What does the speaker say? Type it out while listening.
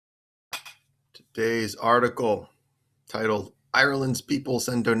Today's article titled Ireland's People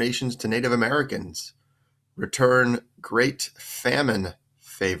Send Donations to Native Americans. Return Great Famine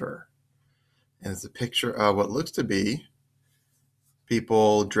Favor. And it's a picture of what looks to be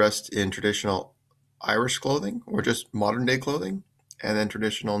people dressed in traditional Irish clothing or just modern day clothing, and then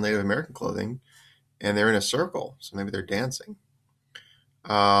traditional Native American clothing, and they're in a circle, so maybe they're dancing.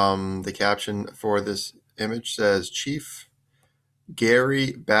 The caption for this image says Chief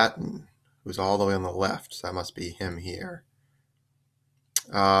Gary Batten, who's all the way on the left, so that must be him here,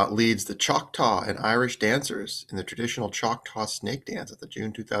 leads the Choctaw and Irish dancers in the traditional Choctaw snake dance at the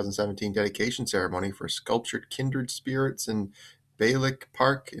June 2017 dedication ceremony for sculptured kindred spirits in Bailick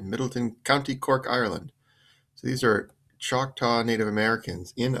Park in Middleton, County Cork, Ireland. So these are Choctaw Native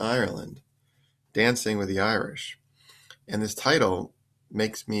Americans in Ireland dancing with the Irish. And this title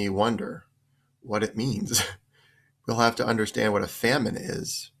makes me wonder what it means. We'll have to understand what a famine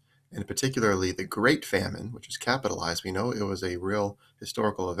is, and particularly the Great Famine, which is capitalized. We know it was a real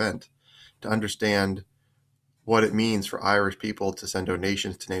historical event, to understand what it means for Irish people to send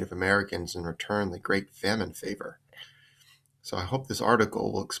donations to Native Americans and return the Great Famine favor. So I hope this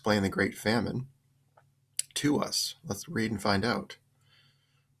article will explain the Great Famine to us. Let's read and find out.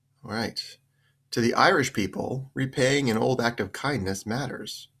 All right. To the Irish people, repaying an old act of kindness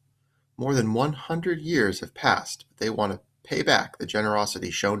matters. More than 100 years have passed, but they want to pay back the generosity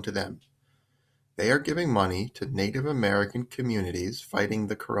shown to them. They are giving money to Native American communities fighting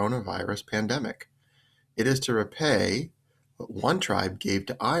the coronavirus pandemic. It is to repay what one tribe gave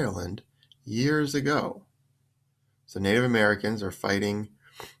to Ireland years ago. So Native Americans are fighting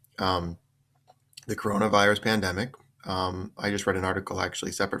the coronavirus pandemic. I just read an article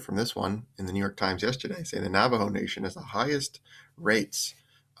actually separate from this one in the New York Times yesterday saying the Navajo Nation has the highest rates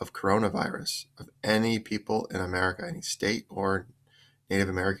of coronavirus of any people in America, any state or Native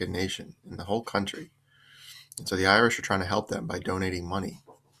American nation in the whole country. And so the Irish are trying to help them by donating money.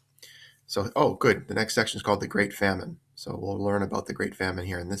 So, good. The next section is called the Great Famine. So we'll learn about the Great Famine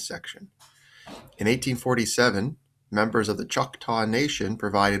here in this section. In 1847, members of the Choctaw Nation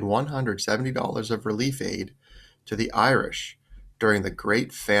provided $170 of relief aid to the Irish during the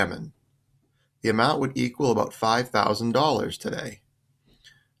Great Famine. The amount would equal about $5,000 today.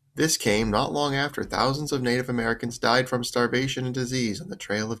 This came not long after thousands of Native Americans died from starvation and disease on the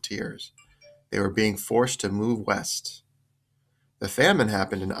Trail of Tears. They were being forced to move west. The famine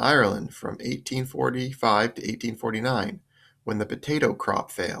happened in Ireland from 1845 to 1849, when the potato crop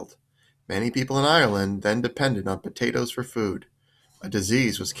failed. Many people in Ireland then depended on potatoes for food. A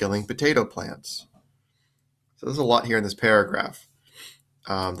disease was killing potato plants. So there's a lot here in this paragraph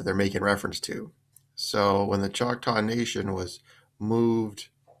that they're making reference to. So when the Choctaw Nation was moved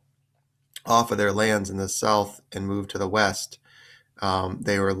off of their lands in the south and moved to the west,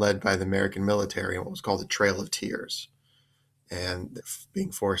 they were led by the American military in what was called the Trail of Tears, and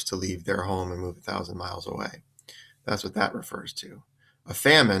being forced to leave their home and move 1,000 miles away. That's what that refers to. A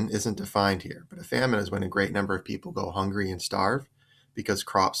famine isn't defined here, but a famine is when a great number of people go hungry and starve because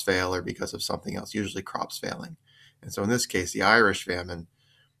crops fail or because of something else, usually crops failing. And so in this case, the Irish famine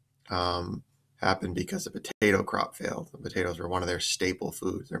happened because the potato crop failed. The potatoes were one of their staple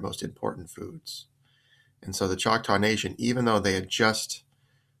foods, their most important foods. And so the Choctaw Nation, even though they had just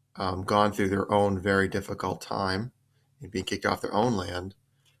gone through their own very difficult time and being kicked off their own land,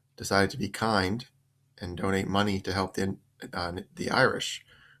 decided to be kind and donate money to help the Irish,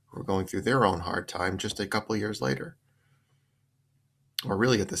 who were going through their own hard time just a couple years later, or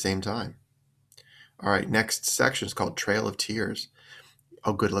really at the same time. All right, next section is called Trail of Tears.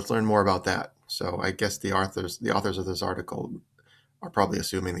 Oh, good. Let's learn more about that. So I guess the authors of this article are probably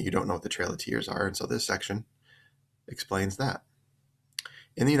assuming that you don't know what the Trail of Tears are, and so this section explains that.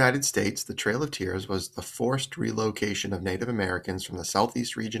 In the United States, the Trail of Tears was the forced relocation of Native Americans from the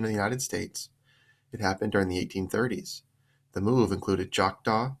southeast region of the United States. It happened during the 1830s. The move included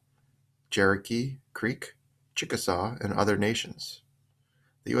Choctaw, Cherokee, Creek, Chickasaw, and other nations.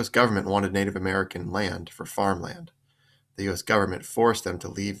 The U.S. government wanted Native American land for farmland. The U.S. government forced them to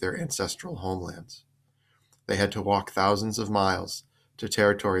leave their ancestral homelands. They had to walk thousands of miles to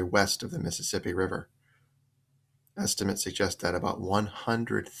territory west of the Mississippi River. Estimates suggest that about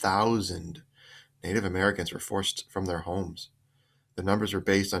 100,000 Native Americans were forced from their homes. The numbers are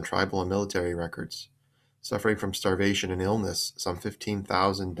based on tribal and military records. Suffering from starvation and illness, some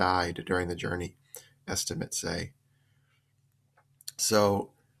 15,000 died during the journey, estimates say.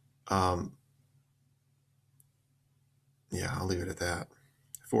 So, I'll leave it at that.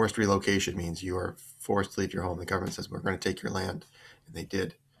 Forced relocation means you are forced to leave your home. The government says, we're going to take your land. And they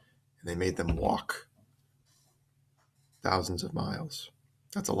did. And they made them walk thousands of miles.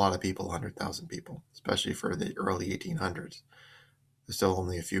 That's a lot of people, 100,000 people, especially for the early 1800s. There's still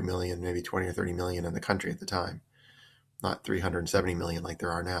only a few million, maybe 20 or 30 million in the country at the time, not 370 million like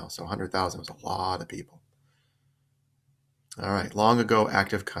there are now. So 100,000 was a lot of people. All right, long ago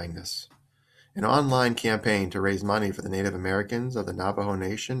act of kindness. An online campaign to raise money for the Native Americans of the Navajo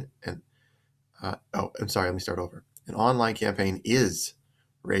Nation and let me start over. An online campaign is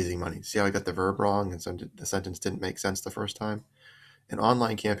raising money. See how I got the verb wrong and the sentence didn't make sense the first time? An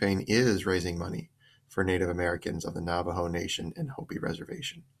online campaign is raising money for Native Americans of the Navajo Nation and Hopi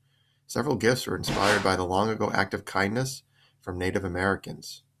Reservation. Several gifts were inspired by the long ago act of kindness from Native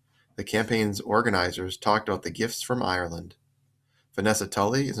Americans. The campaign's organizers talked about the gifts from Ireland. Vanessa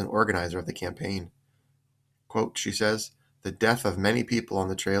Tully is an organizer of the campaign. Quote, she says, "The death of many people on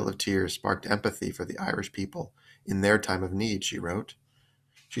the Trail of Tears sparked empathy for the Irish people in their time of need," she wrote.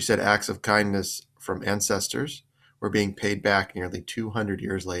 She said acts of kindness from ancestors were being paid back nearly 200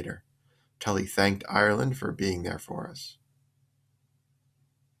 years later. Tully thanked Ireland for being there for us.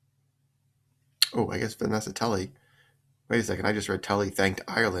 Oh, I guess Vanessa Tully. Wait a second, I just read Tully thanked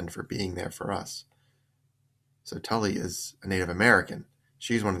Ireland for being there for us. So Tully is a Native American.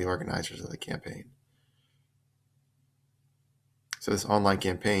 She's one of the organizers of the campaign. So this online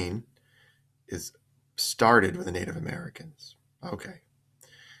campaign is started with the Native Americans. Okay,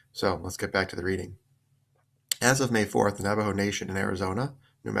 so let's get back to the reading. As of May 4th, the Navajo Nation in Arizona,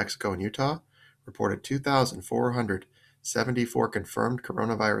 New Mexico, and Utah reported 2,474 confirmed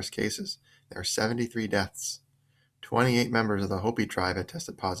coronavirus cases. There are 73 deaths. 28 members of the Hopi tribe had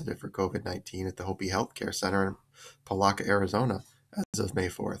tested positive for COVID-19 at the Hopi Healthcare Center in Palaca, Arizona, as of May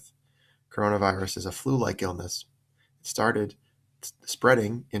 4th. Coronavirus is a flu-like illness. It started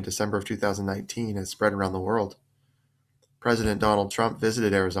spreading in December of 2019 and spread around the world. President Donald Trump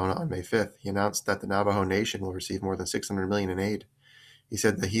visited Arizona on May 5th. He announced that the Navajo Nation will receive more than $600 million in aid. He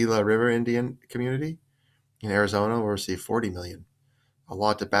said the Gila River Indian community in Arizona will receive $40 million. A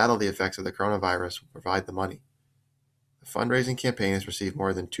law to battle the effects of the coronavirus will provide the money. The fundraising campaign has received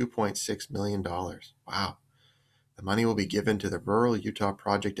more than $2.6 million. Wow. The money will be given to the Rural Utah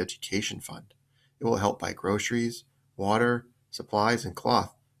Project Education Fund. It will help buy groceries, water, supplies, and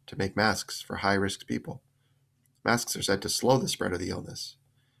cloth to make masks for high-risk people. Masks are said to slow the spread of the illness.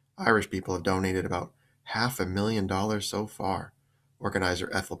 Irish people have donated about $500,000 so far, organizer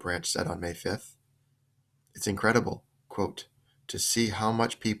Ethel Branch said on May 5th. It's incredible, quote, to see how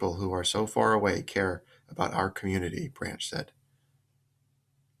much people who are so far away care about our community, Branch said.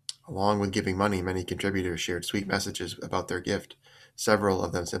 Along with giving money, many contributors shared sweet messages about their gift. Several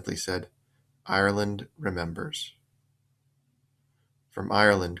of them simply said, "Ireland remembers." From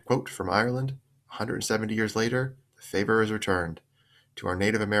Ireland, quote, from Ireland, 170 years later, the favor is returned to our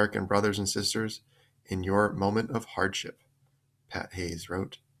Native American brothers and sisters in your moment of hardship, Pat Hayes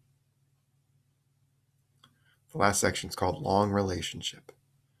wrote. The last section is called Long Relationship.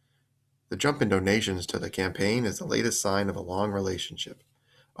 The jump in donations to the campaign is the latest sign of a long relationship.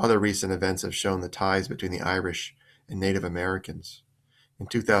 Other recent events have shown the ties between the Irish and Native Americans. In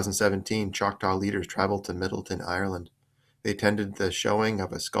 2017, Choctaw leaders traveled to Middleton, Ireland. They attended the showing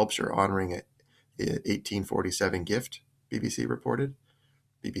of a sculpture honoring the 1847 gift, BBC reported.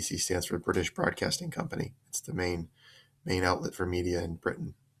 BBC stands for British Broadcasting Company. It's the main outlet for media in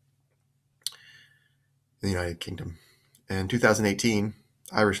Britain, in the United Kingdom. In 2018,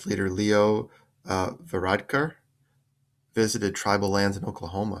 Irish leader Leo Varadkar visited tribal lands in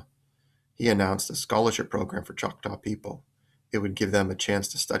Oklahoma. He announced a scholarship program for Choctaw people. It would give them a chance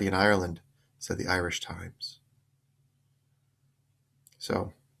to study in Ireland, said the Irish Times.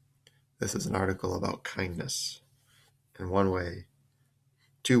 So, this is an article about kindness. In one way,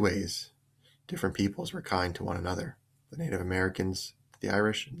 two ways, different peoples were kind to one another. The Native Americans to the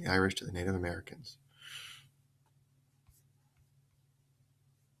Irish, and the Irish to the Native Americans.